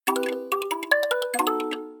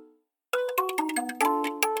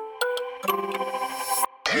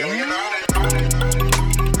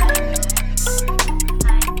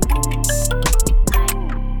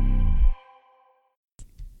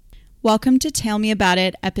Welcome to Tell Me About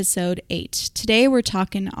It, episode 8. Today we're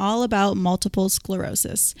talking all about multiple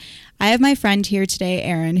sclerosis. I have my friend here today,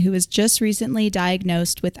 Erin, who was just recently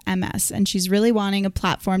diagnosed with MS, and she's really wanting a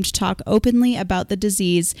platform to talk openly about the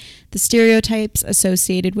disease, the stereotypes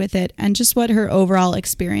associated with it, and just what her overall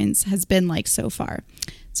experience has been like so far.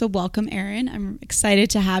 So welcome, Erin. I'm excited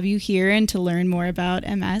to have you here and to learn more about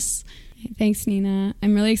MS. Thanks, Nina.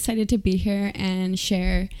 I'm really excited to be here and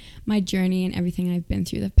share my journey and everything I've been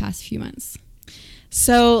through the past few months.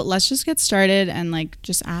 So let's just get started and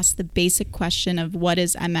just ask the basic question of what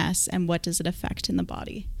is MS and what does it affect in the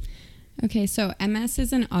body? Okay, so MS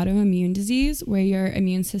is an autoimmune disease where your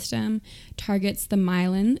immune system targets the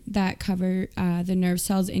myelin that cover the nerve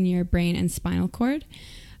cells in your brain and spinal cord.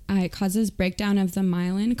 It causes breakdown of the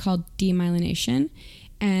myelin called demyelination.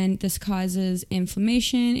 And this causes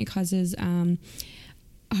inflammation. It causes a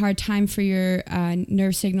hard time for your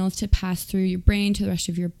nerve signals to pass through your brain to the rest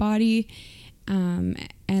of your body. And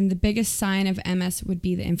the biggest sign of MS would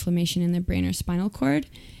be the inflammation in the brain or spinal cord.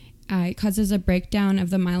 It causes a breakdown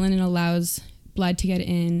of the myelin and allows blood to get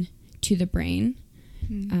in to the brain.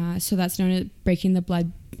 So that's known as breaking the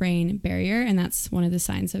blood-brain barrier, and that's one of the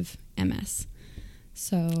signs of MS.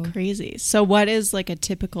 So crazy. So what is a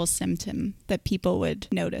typical symptom that people would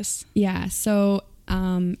notice? Yeah. So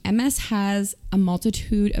MS has a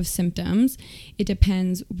multitude of symptoms. It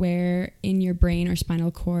depends where in your brain or spinal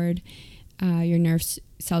cord your nerve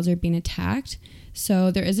cells are being attacked. So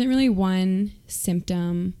there isn't really one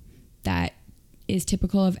symptom that is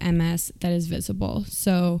typical of MS that is visible.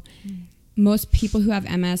 So most people who have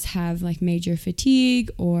MS have major fatigue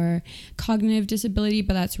or cognitive disability,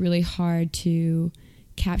 but that's really hard to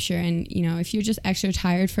capture. And, if you're just extra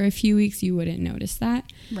tired for a few weeks, you wouldn't notice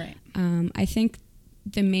that. Right. I think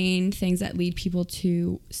the main things that lead people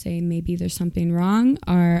to say maybe there's something wrong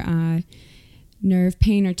are nerve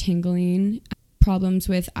pain or tingling, problems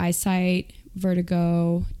with eyesight,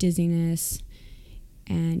 vertigo, dizziness,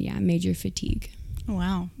 and major fatigue. Oh,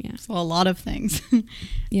 wow. Yeah. So a lot of things.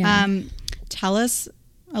 Yeah. Tell us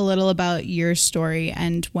a little about your story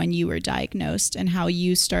and when you were diagnosed and how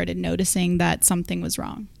you started noticing that something was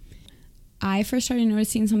wrong. I first started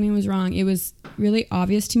noticing something was wrong. It was really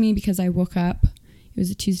obvious to me because I woke up. It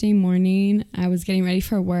was a Tuesday morning. I was getting ready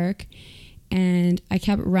for work and I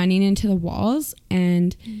kept running into the walls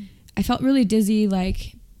and I felt really dizzy,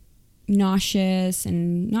 nauseous,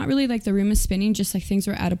 and not really the room was spinning, just things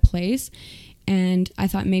were out of place. And I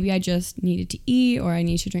thought maybe I just needed to eat or I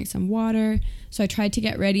needed to drink some water. So I tried to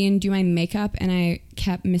get ready and do my makeup and I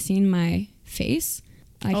kept missing my face.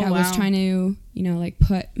 I was trying to,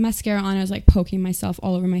 put mascara on. I was poking myself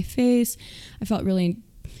all over my face. I felt really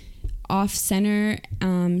off center.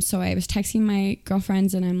 So I was texting my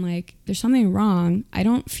girlfriends and I'm like, there's something wrong. I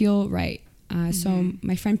don't feel right. So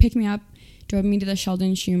my friend picked me up, drove me to the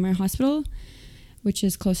Sheldon Schumer Hospital, which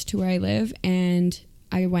is close to where I live. And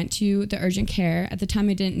I went to the urgent care. At the time,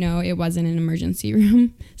 I didn't know it wasn't an emergency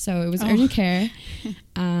room. So it was urgent care.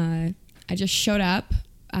 I just showed up.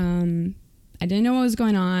 I didn't know what was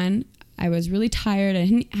going on. I was really tired. I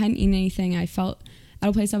hadn't eaten anything. I felt out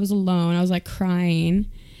of place. I was alone. I was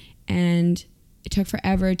crying. And it took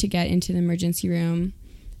forever to get into the emergency room.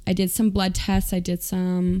 I did some blood tests. I did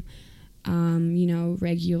some,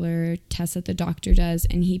 regular tests that the doctor does.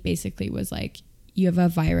 And he basically was like, you have a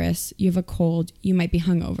virus, you have a cold, you might be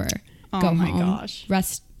hungover. Go home. Oh my gosh.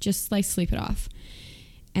 Rest, just sleep it off.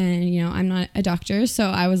 And, I'm not a doctor, so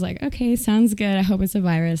I was like, okay, sounds good. I hope it's a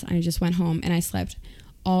virus. And I just went home and I slept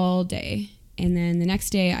all day. And then the next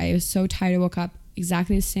day I was so tired, I woke up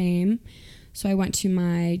exactly the same. So I went to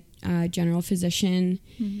my general physician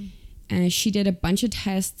and she did a bunch of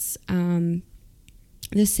tests,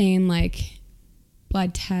 the same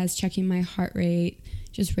blood tests, checking my heart rate,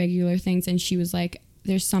 just regular things. And she was like,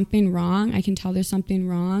 there's something wrong. I can tell there's something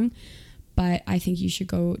wrong, but I think you should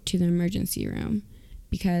go to the emergency room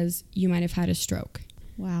because you might have had a stroke.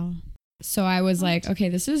 Wow. So I was like, okay,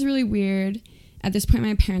 this is really weird. At this point,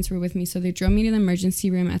 my parents were with me. So they drove me to the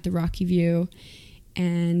emergency room at the Rocky View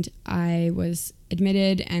and I was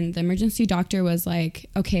admitted and the emergency doctor was like,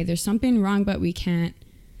 okay, there's something wrong, but I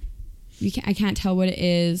can't tell what it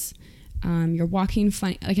is. You're walking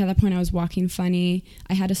funny. At that point I was walking funny.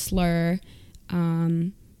 I had a slur.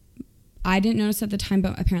 I didn't notice at the time,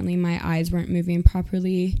 but apparently my eyes weren't moving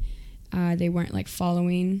properly. They weren't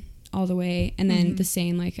following all the way. And then the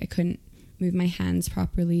same, I couldn't move my hands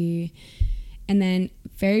properly. And then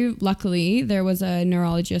very luckily there was a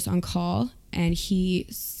neurologist on call and he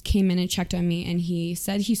came in and checked on me and he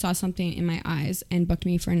said he saw something in my eyes and booked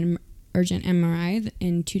me for an urgent MRI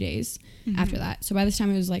in 2 days after that. So by this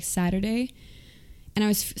time it was Saturday and I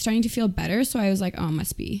was starting to feel better. So I was like, oh, it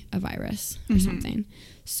must be a virus or something.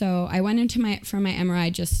 So I went for my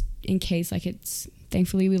MRI just in case. Like,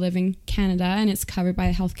 thankfully we live in Canada and it's covered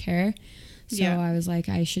by healthcare. So I was like,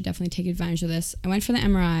 I should definitely take advantage of this. I went for the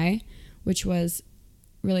MRI, which was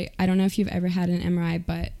really, I don't know if you've ever had an MRI,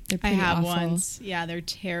 but they're pretty awful. I have once. Yeah, they're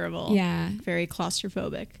terrible. Yeah. Very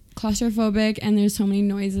claustrophobic. And there's so many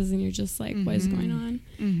noises and you're just like, what is going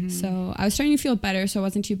on? So I was starting to feel better, so it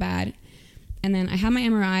wasn't too bad. And then I had my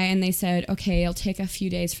MRI and they said, okay, it'll take a few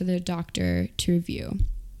days for the doctor to review.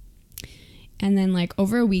 And then like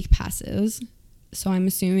over a week passes. So I'm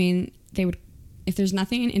assuming they would, if there's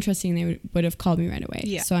nothing interesting, they would have called me right away.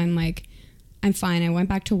 Yeah. So I'm like, I'm fine. I went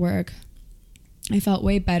back to work. I felt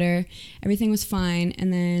way better. Everything was fine.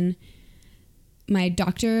 And then my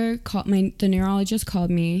doctor the neurologist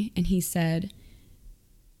called me and he said,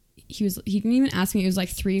 he didn't even ask me. It was like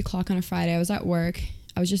 3:00 on a Friday. I was at work.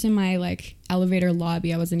 I was just in my like elevator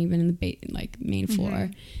lobby. I wasn't even in the main floor.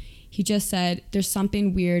 He just said, there's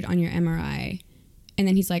something weird on your MRI. And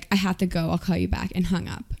then he's like, I have to go. I'll call you back, and hung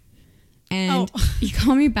up. And he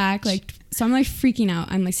called me back. Like, so I'm like freaking out.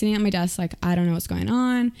 I'm like sitting at my desk. Like, I don't know what's going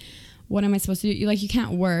on. What am I supposed to do? You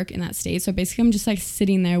can't work in that state. So basically I'm just like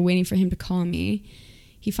sitting there waiting for him to call me.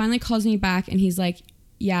 He finally calls me back and he's like,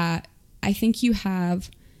 yeah, I think you have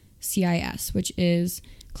CIS, which is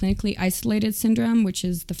clinically isolated syndrome, which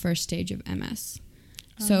is the first stage of MS.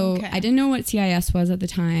 So I didn't know what CIS was at the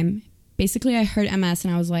time. Basically I heard MS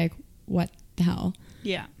and I was like, what the hell?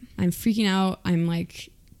 Yeah. I'm freaking out. I'm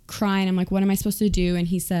like crying. I'm like, what am I supposed to do? And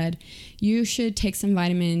he said, you should take some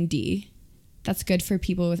vitamin D. That's good for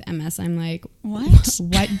people with MS. I'm like, what?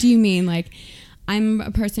 What do you mean? Like, I'm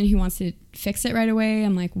a person who wants to fix it right away.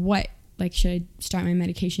 I'm like, what? Like, should I start my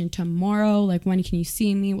medication tomorrow? Like, when can you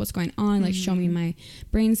see me? What's going on? Like, show me my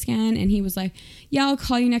brain scan. And he was like, yeah, I'll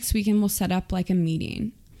call you next week and we'll set up like a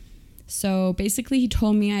meeting. So basically he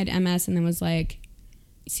told me I had MS and then was like,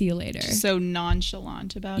 see you later. So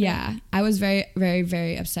nonchalant about it. Yeah. I was very, very,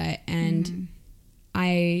 very upset. And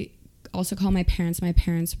I also called my parents. My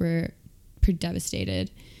parents were pretty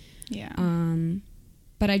devastated. Yeah.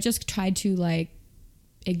 But I just tried to like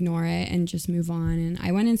ignore it and just move on. And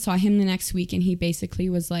I went and saw him the next week and he basically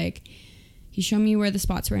was like, he showed me where the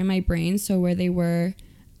spots were in my brain. So where they were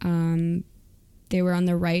on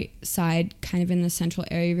the right side, kind of in the central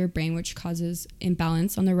area of your brain, which causes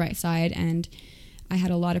imbalance on the right side. And I had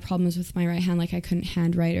a lot of problems with my right hand. Like, I couldn't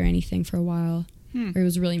handwrite or anything for a while. Or it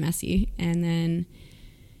was really messy. And then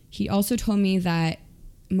he also told me that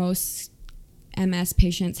most MS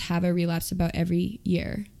patients have a relapse about every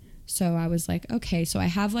year. So I was like, okay, so I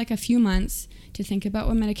have like a few months to think about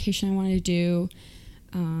what medication I wanted to do.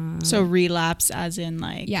 So relapse as in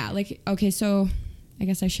like... Yeah, like, okay, so I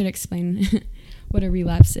guess I should explain what a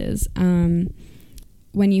relapse is. When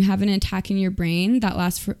you have an attack in your brain that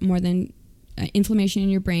lasts for more than... inflammation in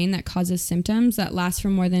your brain that causes symptoms that last for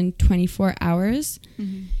more than 24 hours.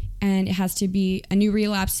 And it has to be a new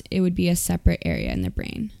relapse. It would be a separate area in the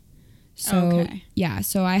brain. So yeah,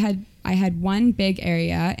 so I had one big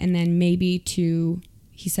area and then maybe two.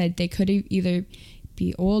 He said they could either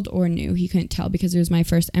be old or new. He couldn't tell because it was my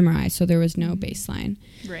first MRI, so there was no baseline.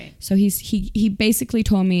 Right. So he basically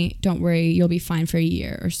told me, don't worry, you'll be fine for a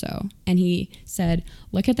year or so. And he said,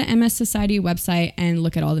 look at the MS Society website and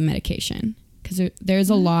look at all the medication. Because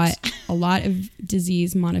there's a lot of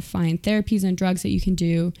disease modifying therapies and drugs that you can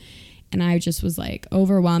do. And I just was like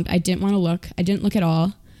overwhelmed. I didn't want to look. I didn't look at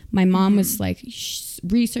all. My mom was like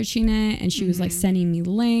researching it and she was like sending me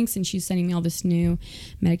links and she's sending me all this new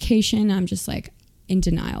medication. I'm just like in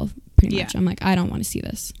denial pretty much. I'm like, I don't want to see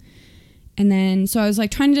this. And then, so I was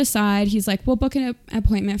like trying to decide. He's like, we'll book an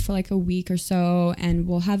appointment for like a week or so and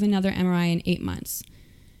we'll have another MRI in 8 months.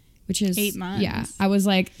 Which is 8 months. Yeah. I was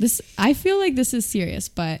like, I feel like this is serious,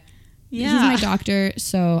 but he's my doctor,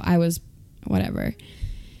 so I was whatever.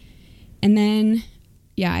 And then,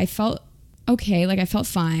 yeah, I felt okay. Like, I felt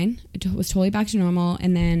fine. It was totally back to normal.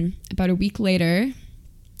 And then about a week later,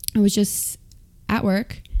 I was just at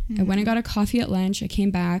work. I went and got a coffee at lunch. I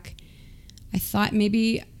came back. I thought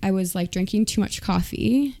maybe I was like drinking too much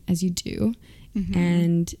coffee, as you do.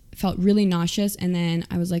 And felt really nauseous. And then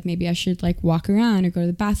I was like, maybe I should like walk around or go to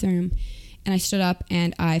the bathroom. And I stood up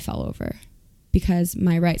and I fell over because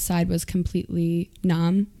my right side was completely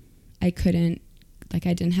numb. I didn't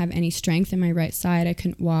have any strength in my right side. I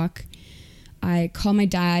couldn't walk. I called my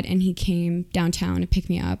dad and he came downtown to pick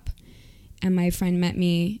me up. And my friend met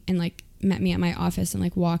me at my office and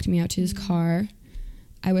like walked me out to his car.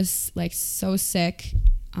 I was like so sick.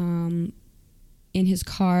 In his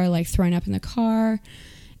car, like throwing up in the car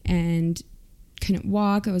and couldn't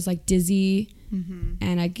walk. I was like dizzy.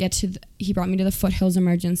 And he brought me to the Foothills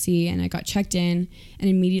Emergency, and I got checked in, and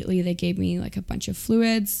immediately they gave me like a bunch of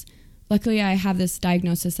fluids. Luckily, I have this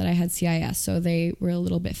diagnosis that I had CIS, so they were a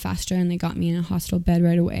little bit faster, and they got me in a hospital bed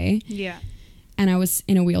right away. Yeah. And I was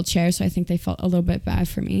in a wheelchair, so I think they felt a little bit bad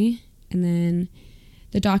for me. And then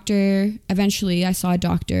the doctor, eventually I saw a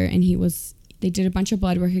doctor, and they did a bunch of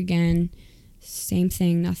blood work again. Same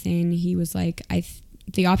thing, nothing. He was like,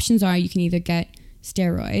 the options are you can either get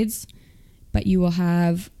steroids, but you'll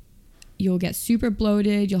get super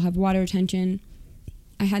bloated, you'll have water retention.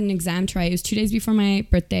 I had an exam to write. It was 2 days before my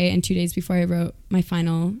birthday and 2 days before I wrote my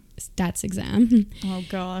final stats exam. Oh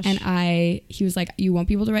gosh. And he was like, you won't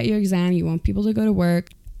be able to write your exam, you won't be able to go to work.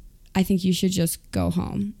 I think you should just go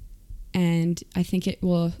home. And I think it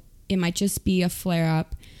might just be a flare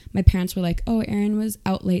up. My parents were like, oh, Erin was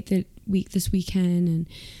out late this weekend, and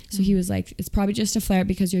so he was like, it's probably just a flare up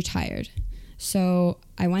because you're tired. So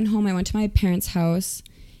I went home, I went to my parents' house,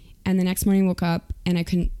 and the next morning woke up and I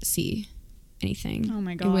couldn't see anything. Oh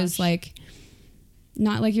my gosh. It was like,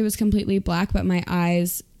 not like it was completely black, but my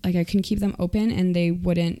eyes, like I couldn't keep them open, and they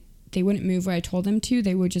wouldn't move where I told them to.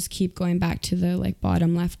 They would just keep going back to the like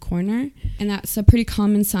bottom left corner. And that's a pretty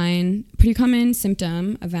common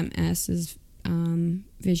symptom of MS is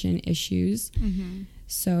vision issues.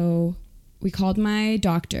 So we called my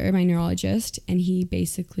doctor, my neurologist, and he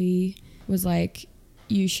basically was like,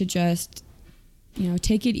 you should just,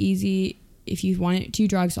 take it easy. If you want to do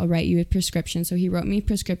drugs, I'll write you a prescription. So he wrote me a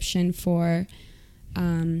prescription for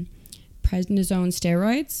prednisone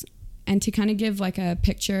steroids. And to kind of give like a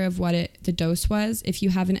picture of what the dose was, if you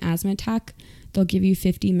have an asthma attack, they'll give you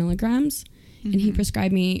 50 milligrams. And he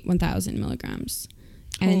prescribed me 1,000 milligrams.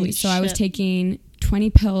 And so I was taking 20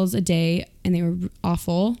 pills a day, and they were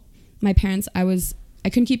awful. My parents, I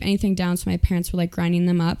couldn't keep anything down, so my parents were like grinding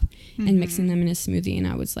them up and mixing them in a smoothie, and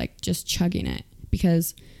I was like just chugging it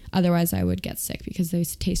because otherwise I would get sick because they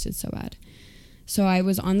tasted so bad. So I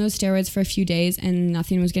was on those steroids for a few days, and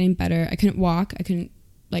nothing was getting better. I couldn't walk. I couldn't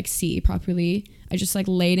like see properly. I just like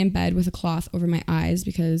laid in bed with a cloth over my eyes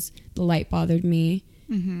because the light bothered me.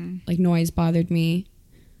 Like noise bothered me.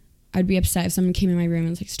 I'd be upset if someone came in my room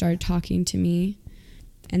and like started talking to me.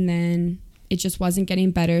 And then it just wasn't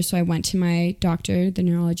getting better. So I went to my doctor, the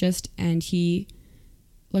neurologist, and he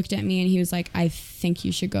looked at me and he was like, I think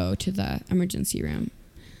you should go to the emergency room.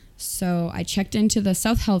 So I checked into the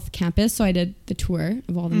South Health campus. So I did the tour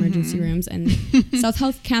of all the emergency rooms, and South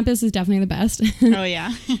Health campus is definitely the best. Oh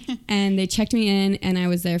yeah. And they checked me in, and I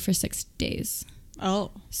was there for 6 days.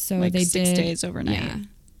 Oh, so like they 6 did, days overnight. Yeah.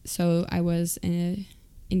 So I was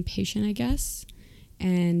inpatient, I guess.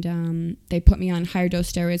 And they put me on higher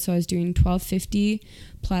dose steroids. So I was doing 1250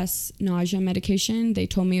 plus nausea medication. They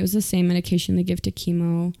told me it was the same medication they give to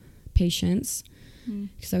chemo patients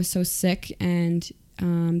because I was so sick. And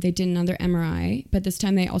they did another MRI, but this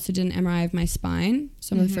time they also did an MRI of my spine.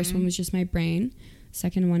 So the first one was just my brain.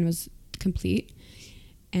 Second one was complete.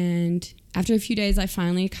 And after a few days, I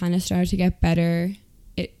finally kind of started to get better.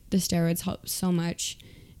 The steroids helped so much.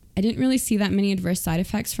 I didn't really see that many adverse side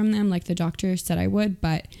effects from them like the doctor said I would,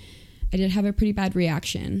 but I did have a pretty bad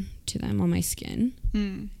reaction to them on my skin.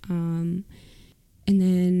 And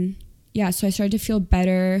then, so I started to feel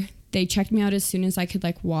better. They checked me out as soon as I could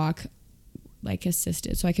like walk, like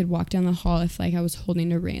assisted. So I could walk down the hall if like I was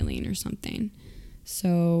holding a railing or something.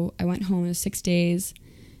 So I went home. It was 6 days,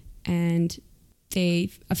 and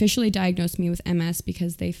they officially diagnosed me with MS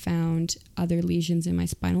because they found other lesions in my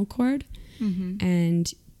spinal cord.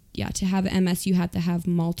 And to have MS, you have to have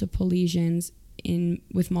multiple lesions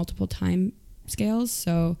with multiple time scales.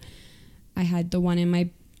 So I had the one in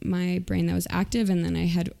my brain that was active, and then I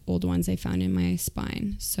had old ones they found in my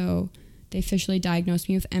spine. So they officially diagnosed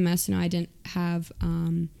me with MS, and I didn't have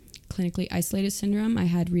clinically isolated syndrome. I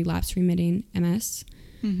had relapse remitting MS.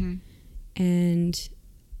 And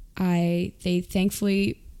they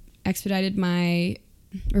thankfully expedited my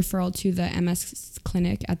referral to the MS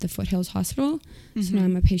clinic at the Foothills Hospital. So now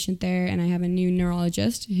I'm a patient there, and I have a new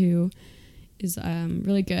neurologist who is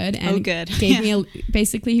really good. And gave me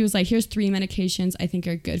basically he was like, here's 3 medications I think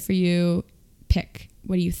are good for you. Pick.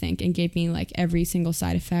 What do you think? And gave me like every single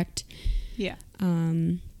side effect. Yeah.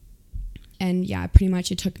 And pretty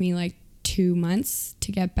much it took me like 2 months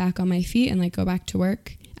to get back on my feet and like go back to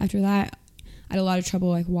work. After that, I had a lot of trouble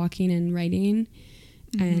like walking and writing.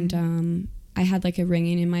 And I had like a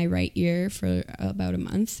ringing in my right ear for about a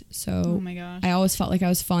month. So oh my gosh. I always felt like I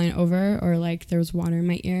was falling over, or like there was water in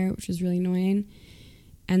my ear, which was really annoying.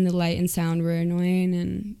 And the light and sound were annoying.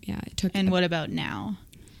 And it took. And what about now?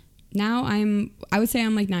 Now I would say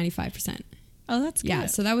I'm like 95%. Oh, that's good. Yeah.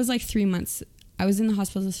 So that was like 3 months. I was in the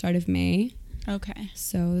hospital at the start of May. Okay.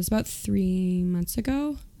 So it was about 3 months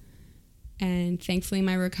ago. And thankfully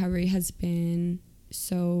my recovery has been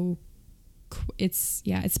it's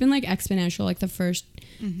been like exponential. Like the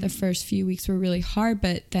first few weeks were really hard,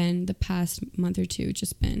 but then the past month or two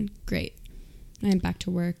just been great. I'm back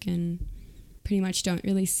to work and pretty much don't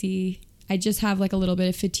really see, I just have like a little bit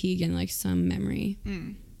of fatigue and like some memory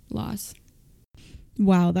loss.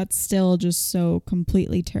 Wow, that's still just so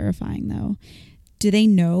completely terrifying though. Do they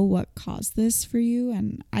know what caused this for you?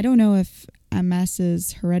 And I don't know if MS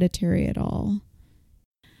is hereditary at all.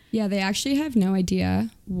 Yeah, they actually have no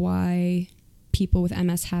idea why people with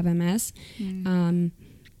MS have MS.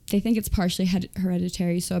 They think it's partially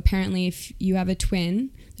hereditary. So apparently if you have a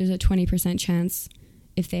twin, there's a 20% chance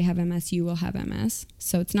if they have MS, you will have MS.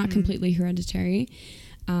 So it's not completely hereditary.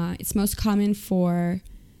 It's most common for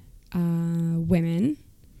women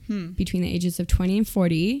between the ages of 20 and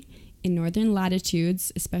 40 in northern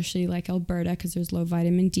latitudes, especially like Alberta because there's low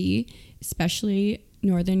vitamin D, especially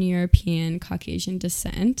Northern European Caucasian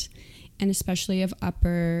descent, and especially of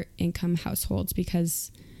upper income households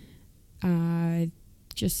because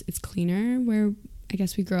just it's cleaner, where I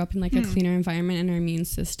guess we grow up in like a cleaner environment and our immune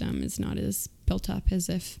system is not as built up as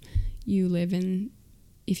if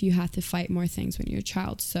you have to fight more things when you're a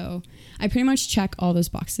child. So I pretty much check all those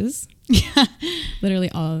boxes. Literally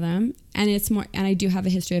all of them. And I do have a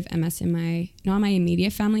history of MS in not my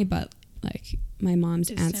immediate family, but like my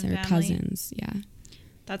mom's aunts or cousins. Yeah.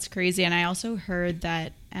 That's crazy. And I also heard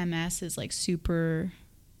that MS is like super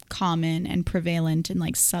common and prevalent in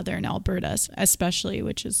like southern Alberta, especially,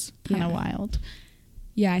 which is kind of wild.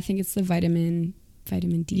 Yeah, I think it's the vitamin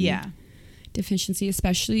D deficiency,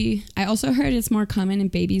 especially. I also heard it's more common in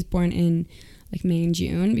babies born in like May and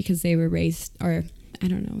June because they were raised, or I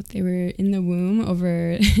don't know, they were in the womb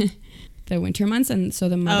over the winter months, and so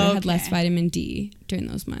the mother had less vitamin D during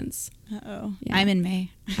those months. Uh-oh. Yeah. I'm in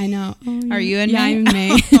May. I know. Oh, yeah. Are you in May? Yeah, I'm in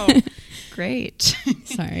May. Oh, great.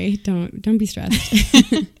 Sorry, don't be stressed.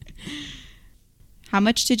 How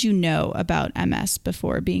much did you know about MS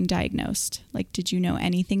before being diagnosed? Like, did you know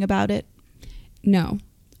anything about it? No,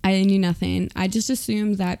 I knew nothing. I just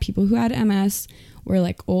assumed that people who had MS were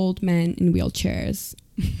like old men in wheelchairs,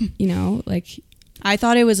 like. I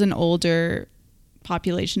thought it was an older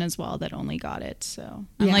population as well that only got it. So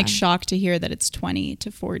I'm like shocked to hear that it's 20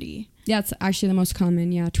 to 40. Yeah, it's actually the most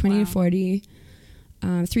common. Yeah, 20 to 40.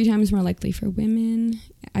 3 times more likely for women.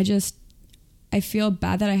 I feel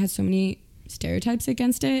bad that I had so many stereotypes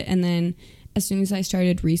against it. And then as soon as I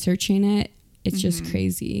started researching it, it's just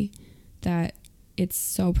crazy that it's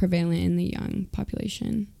so prevalent in the young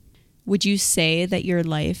population. Would you say that your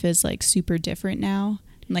life is like super different now?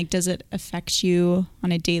 Like, does it affect you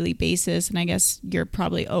on a daily basis? And I guess you're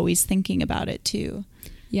probably always thinking about it too.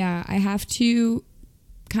 Yeah, I have to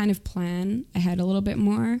kind of plan ahead a little bit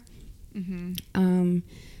more.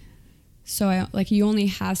 So you only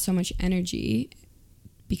have so much energy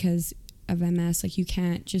because of MS. Like you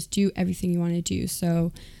can't just do everything you want to do.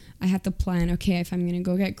 So I have to plan, okay, if I'm going to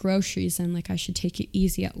go get groceries, then like I should take it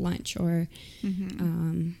easy at lunch, or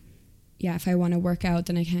if I want to work out,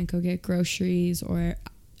 then I can't go get groceries, or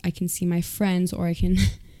I can see my friends, or I can,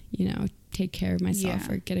 take care of myself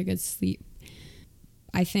or get a good sleep.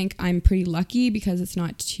 I think I'm pretty lucky because it's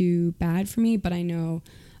not too bad for me, but I know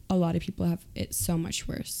a lot of people have it so much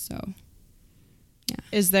worse. So, yeah.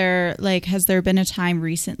 Has there been a time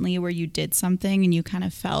recently where you did something and you kind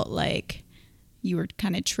of felt like you were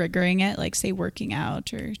kind of triggering it, like say working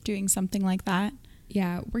out or doing something like that?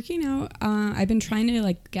 Yeah, working out. I've been trying to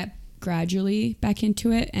like get gradually back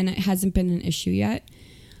into it, and it hasn't been an issue yet.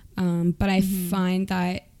 But I find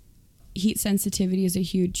that heat sensitivity is a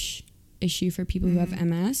huge issue for people who have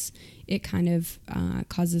MS. It kind of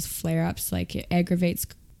causes flare-ups, like it aggravates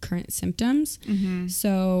current symptoms.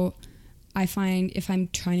 So I find if I'm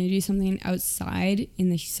trying to do something outside in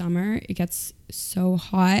the summer, it gets so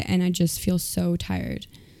hot and I just feel so tired.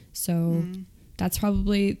 So that's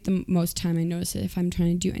probably the most time I notice it, if I'm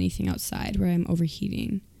trying to do anything outside where I'm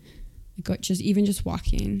overheating. Like just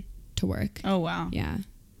walking to work. Oh, wow. Yeah.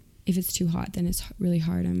 If it's too hot, then it's really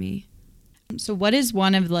hard on me. So what is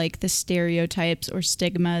one of like the stereotypes or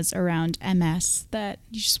stigmas around MS that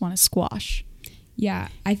you just want to squash? Yeah,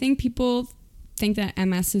 I think people think that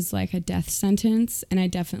MS is like a death sentence, and I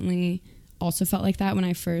definitely also felt like that when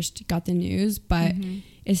I first got the news, but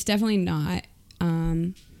it's definitely not.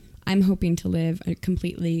 I'm hoping to live a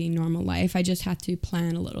completely normal life. I just have to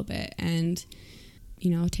plan a little bit and,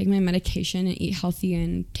 take my medication and eat healthy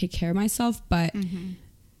and take care of myself. But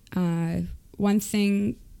one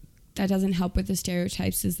thing that doesn't help with the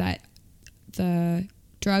stereotypes is that the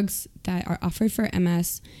drugs that are offered for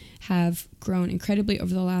MS have grown incredibly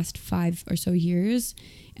over the last 5 or so years.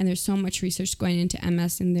 And there's so much research going into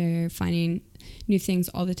MS, and they're finding new things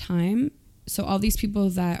all the time. So all these people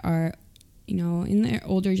that are, in their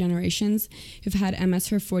older generations who've had MS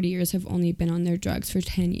for 40 years have only been on their drugs for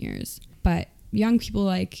 10 years. But young people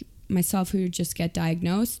like myself who just get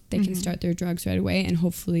diagnosed, they can start their drugs right away and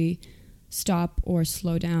hopefully stop or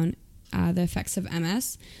slow down the effects of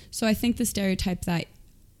MS. So I think the stereotype that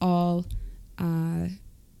all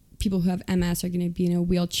people who have MS are going to be in a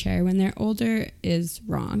wheelchair when they're older is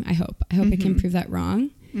wrong. I hope I can prove that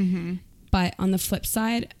wrong. But on the flip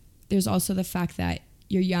side, there's also the fact that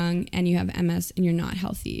you're young and you have MS and you're not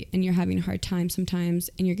healthy and you're having a hard time sometimes,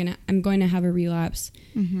 and I'm going to have a relapse.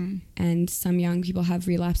 And some young people have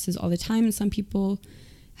relapses all the time, and some people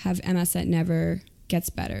have MS that never gets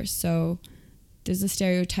better. So there's a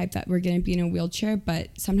stereotype that we're going to be in a wheelchair, but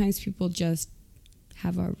sometimes people just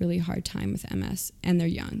have a really hard time with MS and they're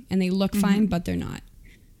young and they look fine, but they're not.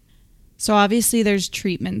 So obviously there's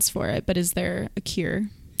treatments for it, but is there a cure?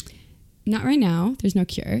 Not right now. There's no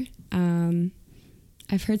cure.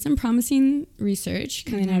 I've heard some promising research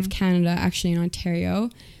coming out of Canada, actually in Ontario,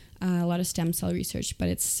 a lot of stem cell research, but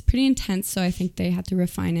it's pretty intense, so I think they had to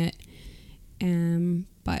refine it.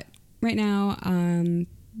 But right now,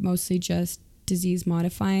 mostly just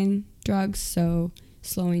disease-modifying drugs, so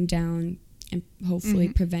slowing down and hopefully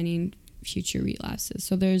preventing future relapses.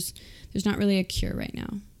 So there's not really a cure right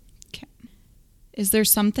now. Okay. Is there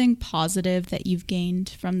something positive that you've gained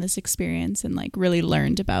from this experience and like really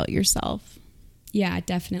learned about yourself? Yeah,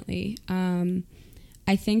 definitely.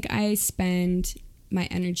 I think I spend my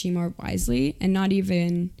energy more wisely, and not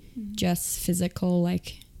even just physical,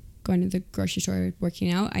 like going to the grocery store,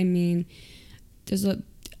 working out. I mean,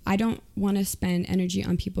 I don't want to spend energy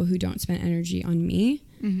on people who don't spend energy on me.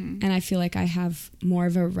 And I feel like I have more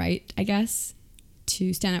of a right, I guess,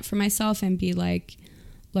 to stand up for myself and be like,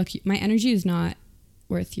 look, my energy is not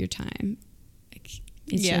worth your time. Like,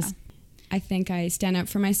 it's just, I think I stand up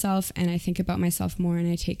for myself and I think about myself more and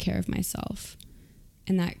I take care of myself.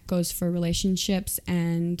 And that goes for relationships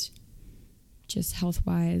and just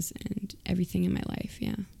health-wise and everything in my life.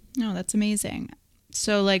 Yeah. No, that's amazing.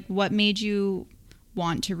 So like, what made you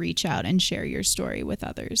want to reach out and share your story with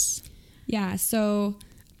others? Yeah. So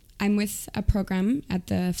I'm with a program at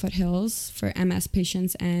the Foothills for MS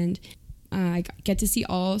patients, and I get to see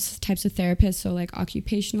all types of therapists, so like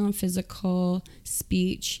occupational, physical,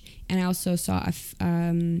 speech, and I also saw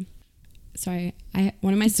one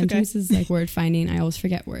of my symptoms is like word finding. I always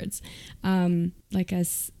forget words. Like a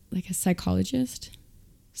psychologist,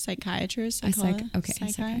 psychiatrist.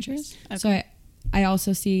 Psychiatrist. Okay. So I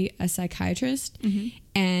also see a psychiatrist,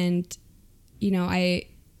 and I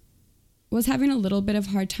was having a little bit of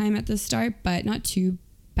hard time at the start, but not too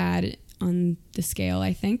bad on the scale,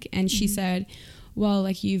 I think. And she said, well,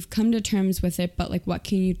 like, you've come to terms with it, but like, what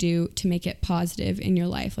can you do to make it positive in your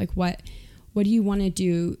life? Like, what do you want to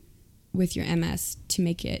do with your MS to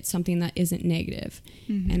make it something that isn't negative?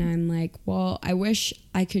 And I'm like, well, I wish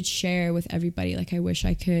I could share with everybody. Like, I wish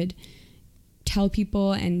I could tell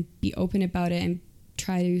people and be open about it and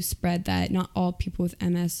try to spread that not all people with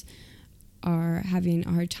MS are having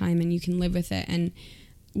a hard time and you can live with it. And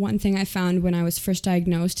one thing I found when I was first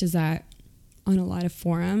diagnosed is that on a lot of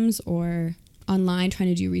forums or online trying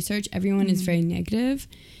to do research, everyone is very negative.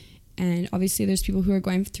 And obviously there's people who are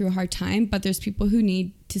going through a hard time, but there's people who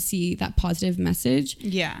need to see that positive message.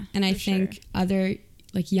 Yeah. And I think other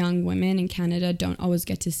like young women in Canada don't always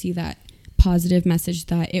get to see that positive message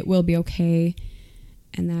that it will be okay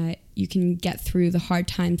and that you can get through the hard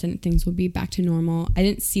times and things will be back to normal. I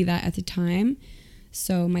didn't see that at the time.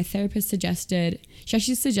 So my therapist suggested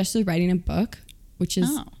writing a book, which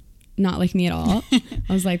is not like me at all.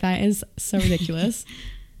 I was like, that is so ridiculous.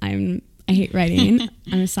 I hate writing.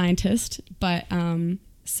 I'm a scientist. But then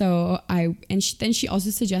she also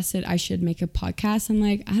suggested I should make a podcast. I'm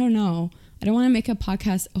like, I don't know. I don't want to make a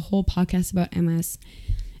whole podcast about MS.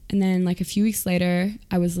 And then like a few weeks later,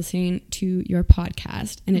 I was listening to your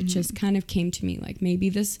podcast and it just kind of came to me like, maybe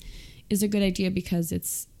this is a good idea because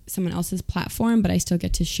it's someone else's platform, but I still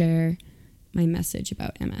get to share my message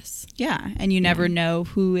about MS. Yeah. And you never know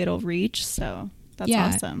who it'll reach. So that's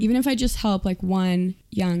awesome. Even if I just help like one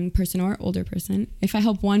young person or older person, if I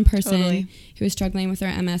help one person who is struggling with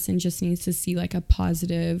their MS and just needs to see like a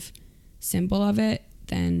positive symbol of it,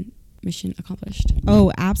 then mission accomplished.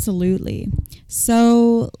 Oh, absolutely.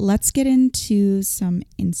 So let's get into some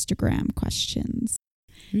Instagram questions.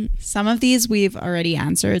 Some of these we've already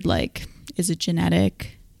answered, like, is it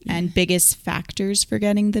genetic? and biggest factors for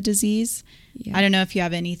getting the disease. Yeah. I don't know if you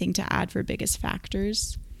have anything to add for biggest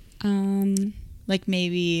factors. Like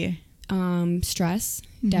maybe stress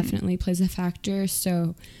definitely plays a factor.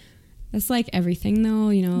 So that's like everything though,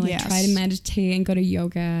 you know, like try to meditate and go to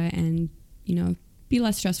yoga and, you know, be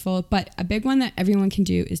less stressful. But a big one that everyone can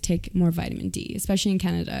do is take more vitamin D, especially in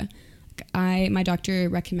Canada. My doctor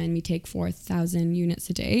recommend me take 4,000 units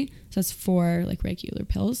a day. So that's 4 like regular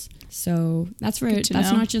pills. So that's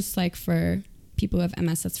not just like for people who have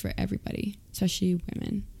MS, that's for everybody, especially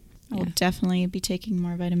women. I will definitely be taking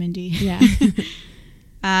more vitamin D. Yeah.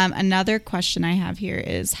 Another question I have here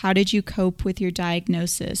is, how did you cope with your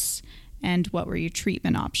diagnosis and what were your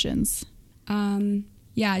treatment options? Coping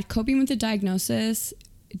with the diagnosis,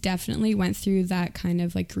 definitely went through that kind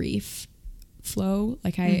of like grief flow.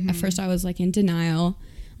 Like at first I was like in denial.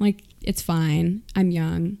 I'm like, it's fine. I'm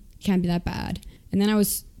young. It can't be that bad. And then I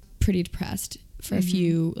was pretty depressed for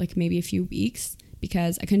maybe a few weeks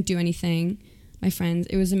because I couldn't do anything. My friends,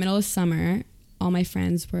 it was the middle of summer. All my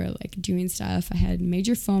friends were like doing stuff. I had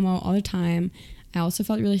major FOMO all the time. I also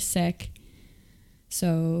felt really sick.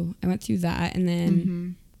 So I went through that. And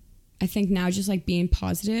then I think now just like being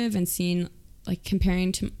positive and seeing, like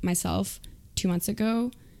comparing to myself 2 months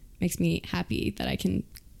ago makes me happy that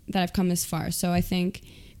I've come this far. So I think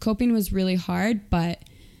coping was really hard, but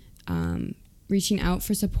reaching out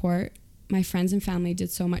for support, my friends and family did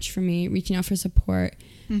so much for me. Reaching out for support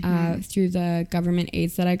through the government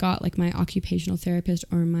aids that I got, like my occupational therapist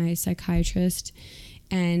or my psychiatrist.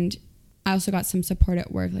 And I also got some support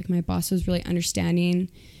at work. Like my boss was really understanding.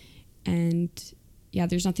 And yeah,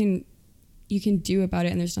 there's nothing you can do about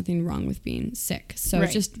it, and there's nothing wrong with being sick. So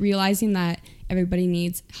just realizing that everybody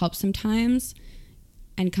needs help sometimes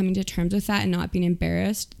and coming to terms with that and not being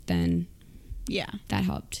embarrassed, then that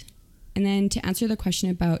helped. And then to answer the question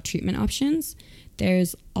about treatment options,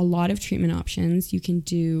 there's a lot of treatment options. You can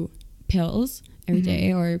do pills every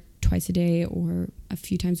day or twice a day or a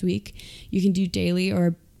few times a week. You can do daily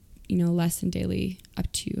or, you know, less than daily,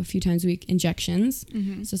 up to a few times a week injections.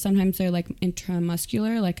 So sometimes they're like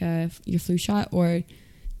intramuscular, like your flu shot, or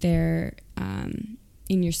they're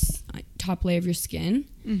in your top layer of your skin.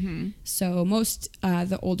 So most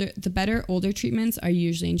the better older treatments are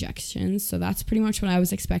usually injections. So that's pretty much what I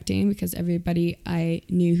was expecting because everybody I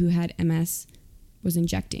knew who had MS was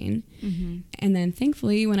injecting. And then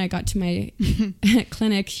thankfully when I got to my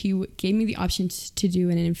clinic, he gave me the option to do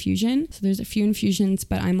an infusion. So there's a few infusions,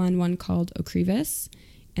 but I'm on one called Ocrevus,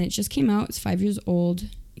 and it just came out. It's 5 years old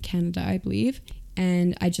in Canada, I believe.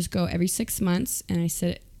 And I just go every 6 months and I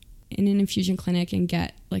sit in an infusion clinic and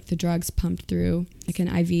get like the drugs pumped through like an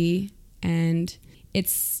IV. And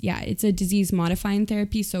it's a disease modifying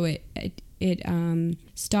therapy. So it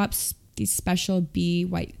stops these special B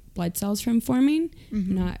white blood cells from forming.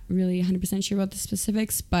 Not really 100% sure about the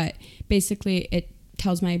specifics, but basically it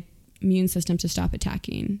tells my immune system to stop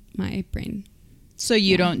attacking my brain. So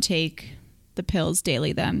you don't take the pills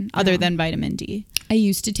daily then, other than vitamin D? I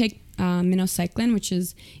used to take minocycline,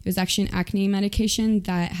 it was actually an acne medication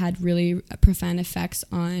that had really profound effects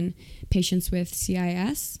on patients with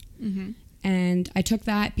CIS. And I took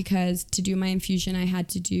that because to do my infusion, I had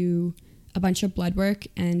to do a bunch of blood work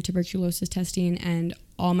and tuberculosis testing and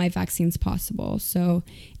all my vaccines possible. So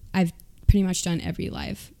I've pretty much done every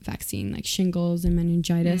live vaccine, like shingles and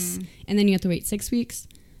meningitis. And then you have to wait 6 weeks.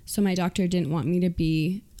 So my doctor didn't want me to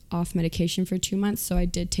be off medication for 2 months. So I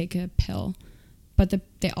did take a pill. But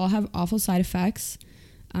they all have awful side effects.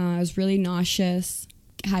 I was really nauseous.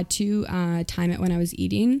 Had to time it when I was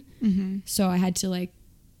eating. So I had to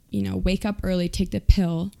wake up early, take the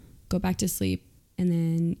pill, go back to sleep, and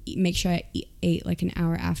then make sure I ate like an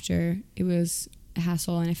hour after. It was a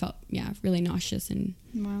hassle, and I felt, really nauseous, and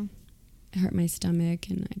it hurt my stomach,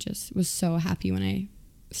 and I just was so happy when I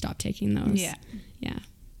stopped taking those. Yeah.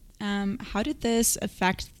 How did this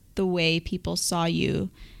affect the way people saw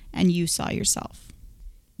you and you saw yourself?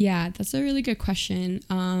 Yeah, that's a really good question.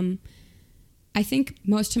 I think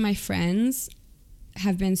most of my friends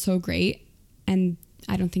have been so great, and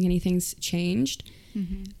I don't think anything's changed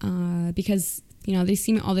because, they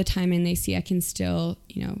see me all the time and they see I can still,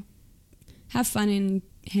 have fun and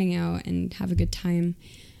hang out and have a good time.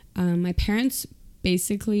 My parents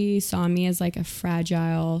basically saw me as like a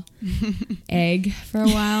fragile egg for a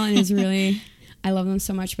while, and it was really, I love them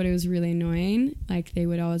so much, but it was really annoying. Like they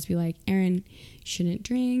would always be like, Erin, you shouldn't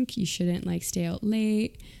drink, you shouldn't stay out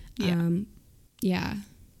late. It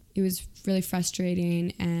was really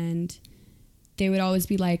frustrating, and they would always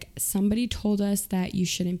be like, somebody told us that you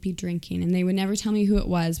shouldn't be drinking. And they would never tell me who it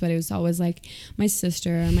was, but it was always like my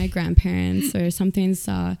sister or my grandparents or something.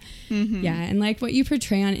 So yeah. And like what you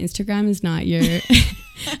portray on Instagram is not your,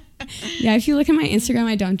 yeah. If you look at my Instagram,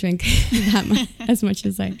 I don't drink that much, as much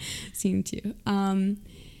as I seem to. And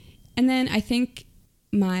then I think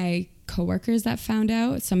my coworkers that found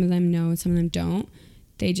out, some of them know, some of them don't.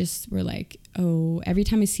 They just were like, oh, every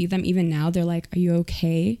time I see them, even now, they're like, are you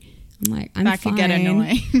okay? I'm like, I'm fine. That could get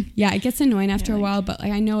annoying. Yeah, it gets annoying after a while, but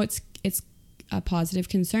like I know it's a positive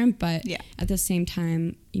concern, but at the same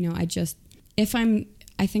time, you know, I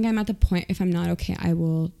think I'm at the point, if I'm not okay, I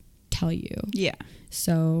will tell you. Yeah.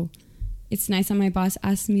 So it's nice that my boss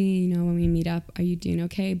asks me, you know, when we meet up, are you doing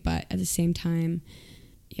okay? But at the same time,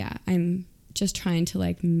 yeah, I'm just trying to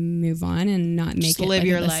like move on and not make it like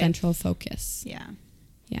the central focus. Yeah.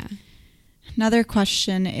 Yeah. Another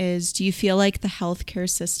question is, do you feel like the healthcare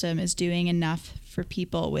system is doing enough for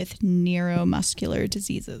people with neuromuscular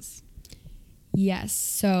diseases? Yes.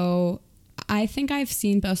 So I think I've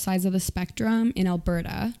seen both sides of the spectrum in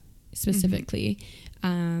Alberta specifically.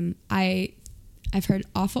 I've heard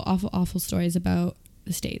awful stories about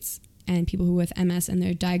the States and people who with MS and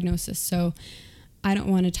their diagnosis. So I don't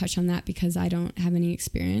want to touch on that because I don't have any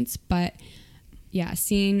experience. But yeah,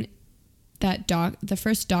 seeing that the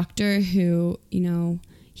first doctor who, you know,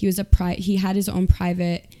 he had his own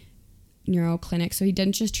private neuro clinic. So he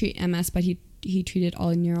didn't just treat MS, but he treated all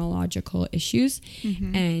neurological issues.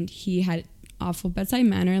 And he had awful bedside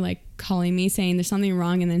manner, like calling me saying there's something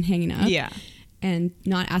wrong and then hanging up. Yeah. And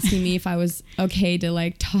not asking me if I was okay to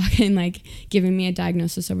like talk and like giving me a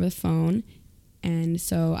diagnosis over the phone. And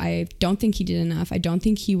so I don't think he did enough. I don't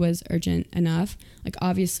think he was urgent enough. Like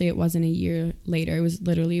obviously it wasn't a year later. It was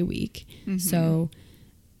literally a week. So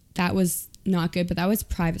that was not good, but that was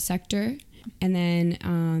private sector. And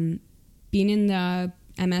then being in the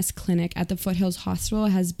MS clinic at the Foothills Hospital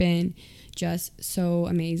has been just so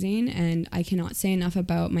amazing. And I cannot say enough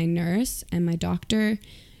about my nurse and my doctor.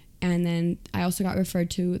 And then I also got referred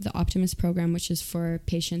to the Optimus program, which is for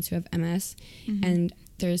patients who have MS. And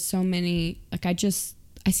there's so many, like I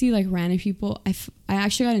see like random people. I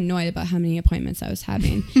actually got annoyed about how many appointments I was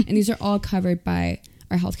having. And these are all covered by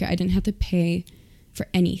our healthcare. I didn't have to pay for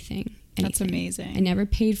anything. That's amazing. I never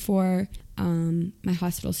paid for my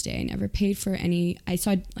hospital stay. I never paid for I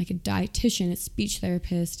saw like a dietitian, a speech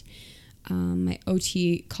therapist. My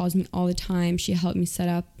OT calls me all the time. She helped me set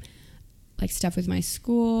up like stuff with my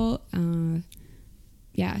school.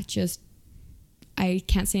 I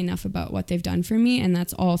can't say enough about what they've done for me, and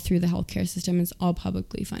that's all through the healthcare system. It's all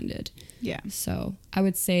publicly funded. Yeah. So I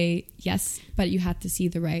would say yes, but you have to see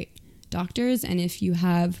the right doctors, and if you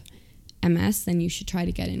have MS, then you should try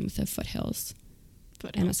to get in with the Foothills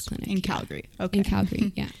MS clinic in Calgary. Okay. In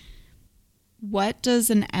Calgary, yeah. What does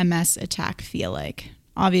an MS attack feel like?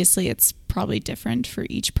 Obviously, it's probably different for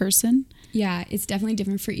each person. Yeah, it's definitely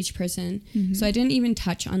different for each person. So I didn't even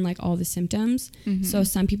touch on like all the symptoms. So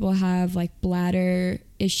some people have like bladder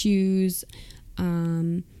issues,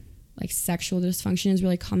 like sexual dysfunction is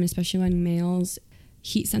really common, especially among males.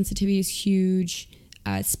 Heat sensitivity is huge.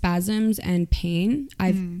 Spasms and pain.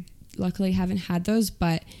 I've luckily haven't had those,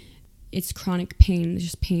 but it's chronic pain. There's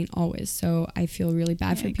just pain always. So I feel really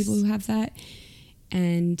bad for people who have that.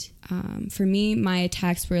 And for me, my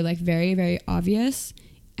attacks were like very, very obvious,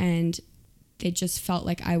 and it just felt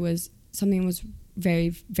like something was very,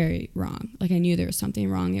 very wrong. Like I knew there was something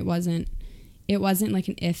wrong. It wasn't like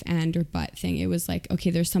an if, and, or but thing. It was like,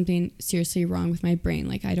 okay, there's something seriously wrong with my brain.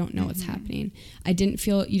 Like I don't know what's happening.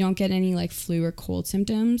 You don't get any like flu or cold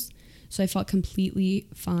symptoms. So I felt completely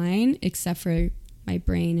fine except for my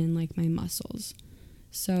brain and like my muscles.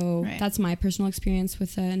 So that's my personal experience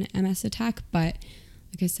with an MS attack. But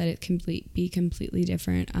like I said, it can be completely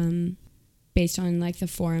different based on like the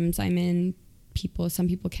forums I'm in. Some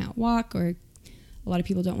people can't walk, or a lot of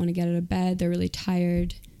people don't want to get out of bed. They're really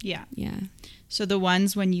tired. Yeah. So the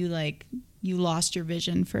ones when you lost your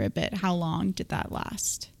vision for a bit, how long did that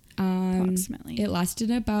last? Approximately. It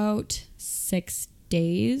lasted about 6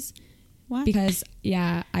 days. What? Because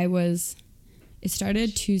it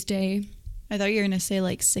started Tuesday. I thought you were going to say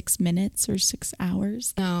like 6 minutes or 6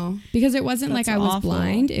 hours. No, because it wasn't like I was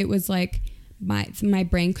blind. It was like my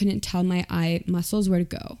brain couldn't tell my eye muscles where to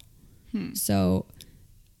go. So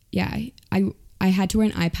yeah, I had to wear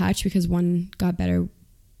an eye patch because one got better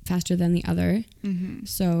faster than the other.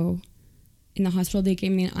 So in the hospital they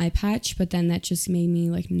gave me an eye patch, but then that just made me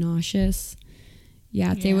like nauseous.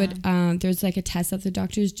 They would there's like a test that the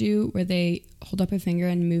doctors do where they hold up a finger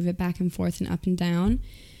and move it back and forth and up and down,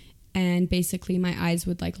 And basically my eyes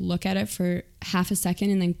would like look at it for half a second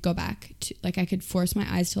and then go back to, like, I could force my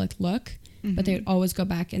eyes to like look, but they would always go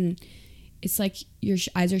back, and it's like your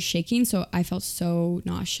eyes are shaking. So I felt so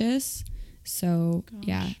nauseous. So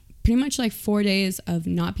yeah, pretty much like 4 days of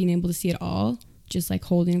not being able to see at all, just like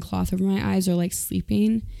holding a cloth over my eyes or like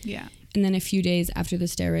sleeping. Yeah. And then a few days after the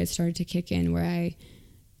steroids started to kick in, where I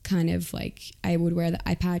kind of like, I would wear the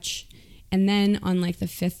eye patch. And then on like the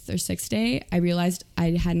 5th or 6th day, I realized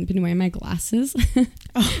I hadn't been wearing my glasses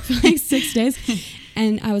for like 6 days.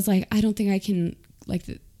 And I was like, I don't think I can, like,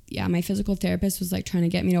 my physical therapist was like trying to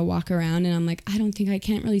get me to walk around. And I'm like, I don't think I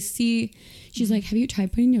can't really see. She's like, have you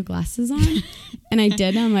tried putting your glasses on? And I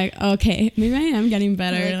did. And I'm like, okay, maybe I am getting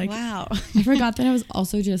better. Like, wow. I forgot that I was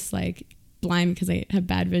also just like blind because I have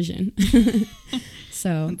bad vision.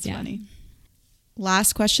 So that's funny.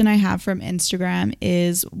 Last question I have from Instagram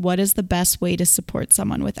is, what is the best way to support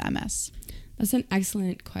someone with MS? That's an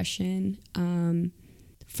excellent question.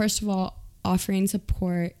 First of all, offering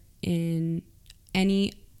support in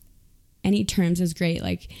any terms is great.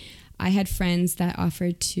 Like, I had friends that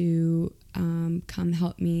offered to come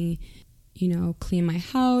help me, clean my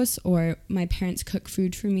house, or my parents cook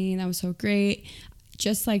food for me. That was so great.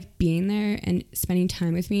 Just like being there and spending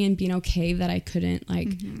time with me and being okay that I couldn't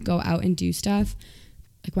like go out and do stuff.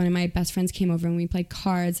 Like, one of my best friends came over and we played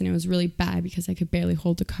cards, and it was really bad because I could barely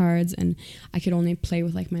hold the cards and I could only play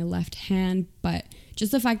with like my left hand. But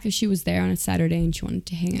just the fact that she was there on a Saturday and she wanted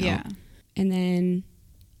to hang out. Yeah. And then,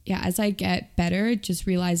 as I get better, just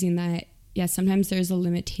realizing that, sometimes there's a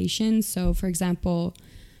limitation. So for example,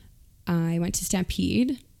 I went to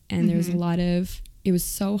Stampede and there was it was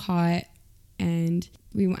so hot, and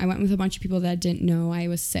I went with a bunch of people that didn't know I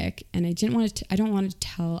was sick, and I didn't want to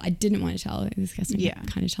tell. This guy's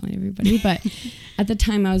kind of telling everybody, but at the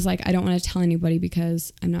time I was like, I don't want to tell anybody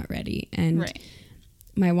because I'm not ready. And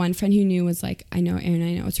my one friend who knew was like, I know, Erin,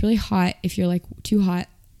 I know it's really hot. If you're like too hot,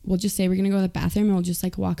 we'll just say we're going to go to the bathroom and we'll just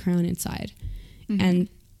like walk around inside. And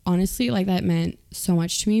honestly, like, that meant so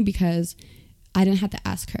much to me because I didn't have to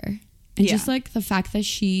ask her. And just like the fact that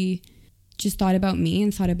she just thought about me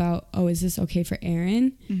and thought about, oh, is this okay for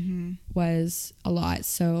Erin, was a lot.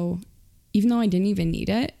 So even though I didn't even need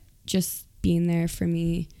it, just being there for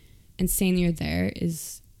me and saying you're there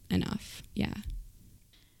is enough. Yeah.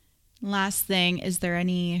 Last thing, is there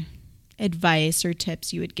any advice or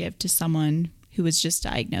tips you would give to someone who was just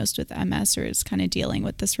diagnosed with MS or is kind of dealing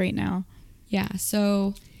with this right now? Yeah.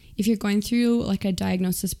 So if you're going through like a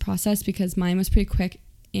diagnosis process, because mine was pretty quick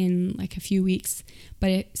in like a few weeks,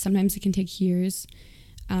 but sometimes it can take years,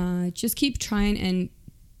 just keep trying. And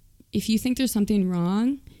if you think there's something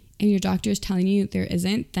wrong and your doctor is telling you there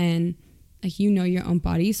isn't, then like, your own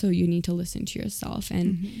body, so you need to listen to yourself.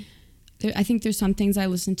 And I think there's some things I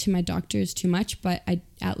listened to my doctors too much, but I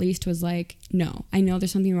at least was like, no, I know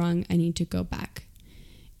there's something wrong. I need to go back.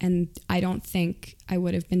 And I don't think I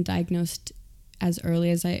would have been diagnosed as early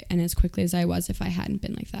as and as quickly as I was if I hadn't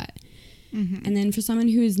been like that. And then for someone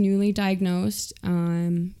who is newly diagnosed,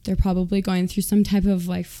 they're probably going through some type of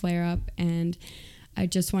like flare up. And I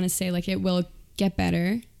just want to say, like, it will get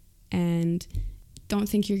better, and don't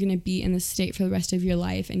think you're going to be in this state for the rest of your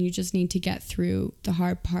life. And you just need to get through the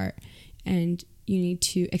hard part, and you need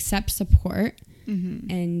to accept support,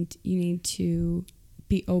 and you need to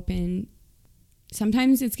be open.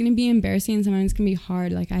 Sometimes it's going to be embarrassing. Sometimes it's going to be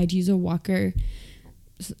hard. Like, I had to use a walker.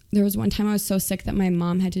 There was one time I was so sick that my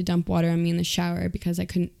mom had to dump water on me in the shower because I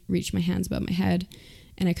couldn't reach my hands above my head,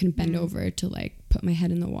 and I couldn't bend over to like put my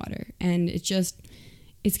head in the water. And it's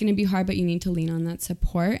going to be hard, but you need to lean on that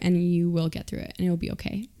support, and you will get through it, and it will be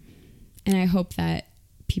okay. And I hope that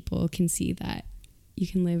people can see that you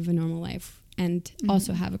can live a normal life and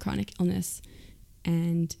also have a chronic illness.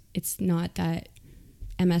 And it's not that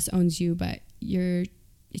MS owns you, but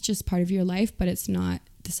it's just part of your life, but it's not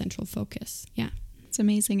the central focus. Yeah. It's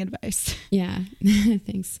amazing advice. Yeah.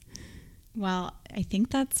 Thanks. Well, I think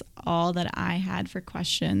that's all that I had for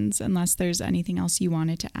questions, unless there's anything else you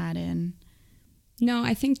wanted to add in. No,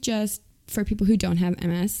 I think just for people who don't have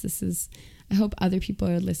MS, I hope other people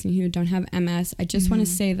are listening who don't have MS. I just want to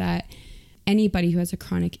say that anybody who has a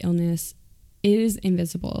chronic illness, it is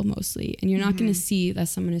invisible mostly, and you're not going to see that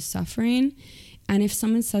someone is suffering. And if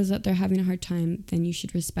someone says that they're having a hard time, then you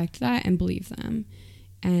should respect that and believe them.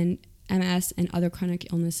 And MS and other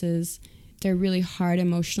chronic illnesses, they're really hard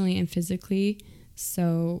emotionally and physically.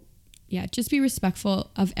 So yeah, just be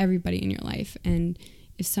respectful of everybody in your life. And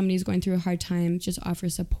if somebody's going through a hard time, just offer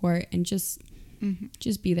support and just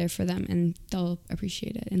be there for them, and they'll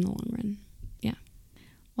appreciate it in the long run. Yeah.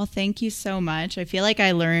 Well, thank you so much. I feel like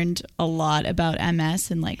I learned a lot about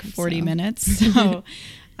MS in like 40 minutes. So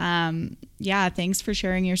Yeah, thanks for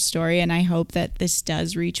sharing your story. And I hope that this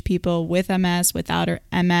does reach people with MS, without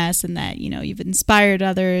MS, and that, you've inspired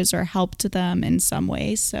others or helped them in some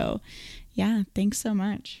way. So yeah, thanks so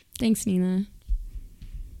much. Thanks, Nina.